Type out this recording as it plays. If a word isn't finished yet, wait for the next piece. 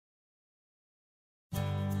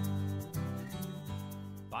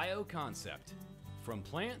Bioconcept. From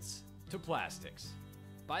plants to plastics.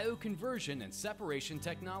 Bioconversion and separation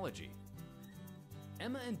technology.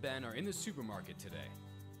 Emma and Ben are in the supermarket today.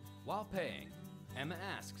 While paying, Emma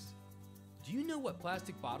asks, "Do you know what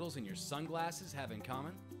plastic bottles and your sunglasses have in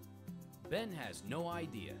common?" Ben has no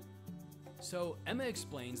idea. So Emma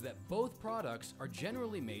explains that both products are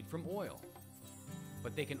generally made from oil,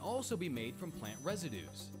 but they can also be made from plant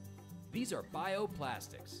residues. These are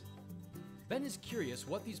bioplastics. Ben is curious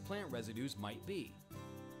what these plant residues might be.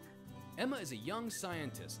 Emma is a young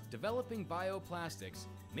scientist developing bioplastics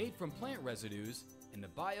made from plant residues in the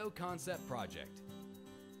Bioconcept project.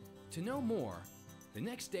 To know more, the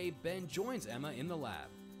next day Ben joins Emma in the lab.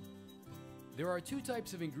 There are two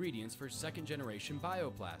types of ingredients for second-generation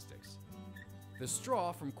bioplastics: the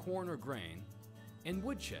straw from corn or grain, and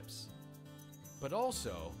wood chips, but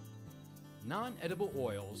also non-edible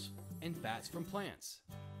oils and fats from plants.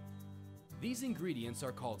 These ingredients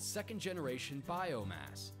are called second-generation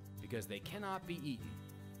biomass because they cannot be eaten.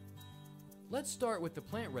 Let's start with the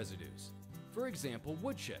plant residues. For example,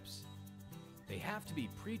 wood chips. They have to be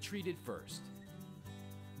pre-treated first.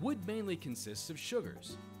 Wood mainly consists of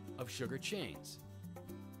sugars, of sugar chains.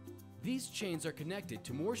 These chains are connected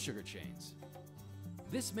to more sugar chains.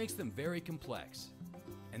 This makes them very complex,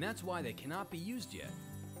 and that's why they cannot be used yet.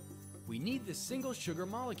 We need the single sugar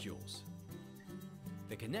molecules.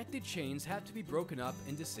 The connected chains have to be broken up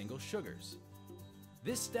into single sugars.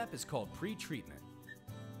 This step is called pre-treatment.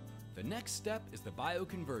 The next step is the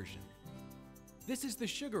bioconversion. This is the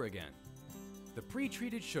sugar again, the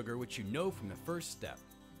pre-treated sugar which you know from the first step.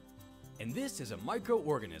 And this is a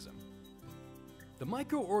microorganism. The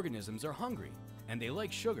microorganisms are hungry and they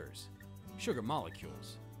like sugars, sugar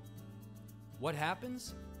molecules. What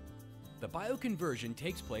happens? The bioconversion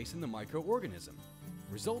takes place in the microorganism,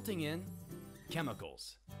 resulting in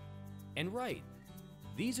chemicals. And right,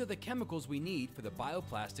 these are the chemicals we need for the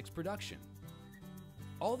bioplastics production.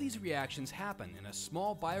 All these reactions happen in a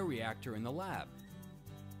small bioreactor in the lab.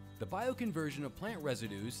 The bioconversion of plant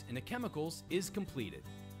residues into chemicals is completed.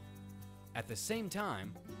 At the same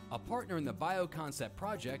time, a partner in the Bioconcept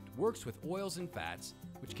project works with oils and fats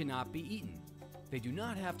which cannot be eaten. They do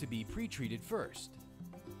not have to be pre-treated first.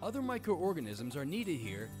 Other microorganisms are needed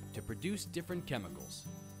here to produce different chemicals.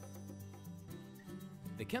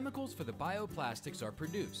 The chemicals for the bioplastics are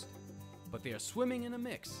produced, but they are swimming in a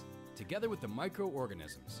mix together with the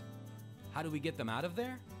microorganisms. How do we get them out of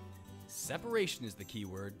there? Separation is the key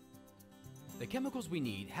word. The chemicals we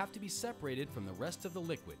need have to be separated from the rest of the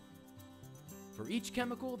liquid. For each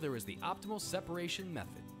chemical, there is the optimal separation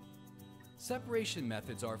method. Separation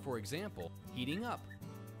methods are, for example, heating up.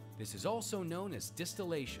 This is also known as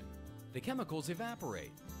distillation. The chemicals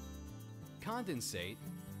evaporate, condensate,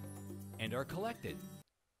 and are collected.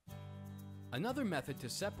 Another method to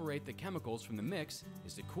separate the chemicals from the mix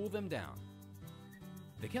is to cool them down.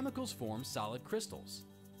 The chemicals form solid crystals.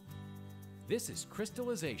 This is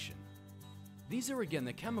crystallization. These are again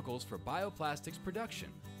the chemicals for bioplastics production.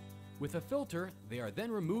 With a filter, they are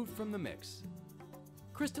then removed from the mix.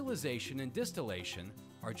 Crystallization and distillation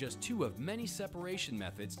are just two of many separation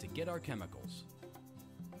methods to get our chemicals.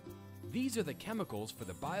 These are the chemicals for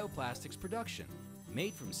the bioplastics production,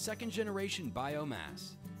 made from second-generation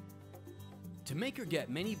biomass. To make or get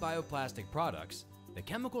many bioplastic products, the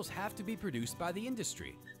chemicals have to be produced by the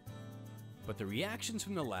industry. But the reactions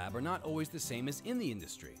from the lab are not always the same as in the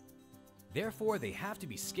industry. Therefore, they have to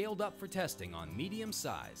be scaled up for testing on medium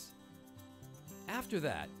size. After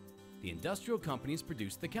that, the industrial companies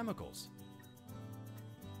produce the chemicals.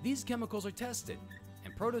 These chemicals are tested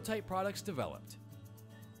and prototype products developed.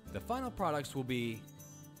 The final products will be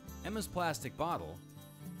Emma's plastic bottle,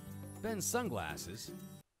 Ben's sunglasses,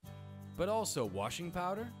 but also washing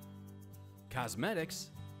powder, cosmetics,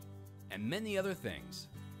 and many other things.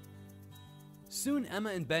 Soon Emma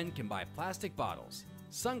and Ben can buy plastic bottles,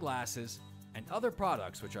 sunglasses, and other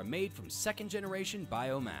products which are made from second-generation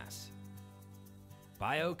biomass.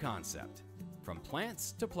 Bioconcept. From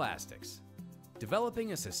plants to plastics.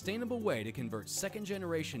 Developing a sustainable way to convert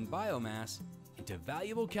second-generation biomass into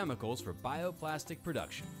valuable chemicals for bioplastic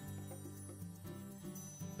production.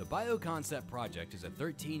 The Bioconcept project is a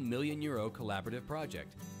 €13 million collaborative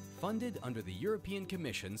project funded under the European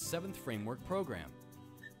Commission's 7th Framework Program.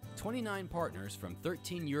 29 partners from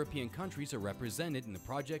 13 European countries are represented in the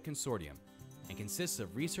project consortium and consists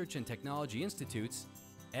of research and technology institutes,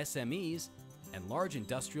 SMEs, and large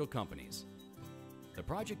industrial companies. The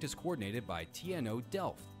project is coordinated by TNO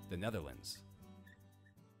Delft, the Netherlands.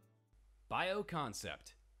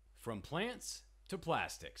 Bioconcept. From plants to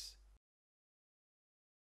plastics.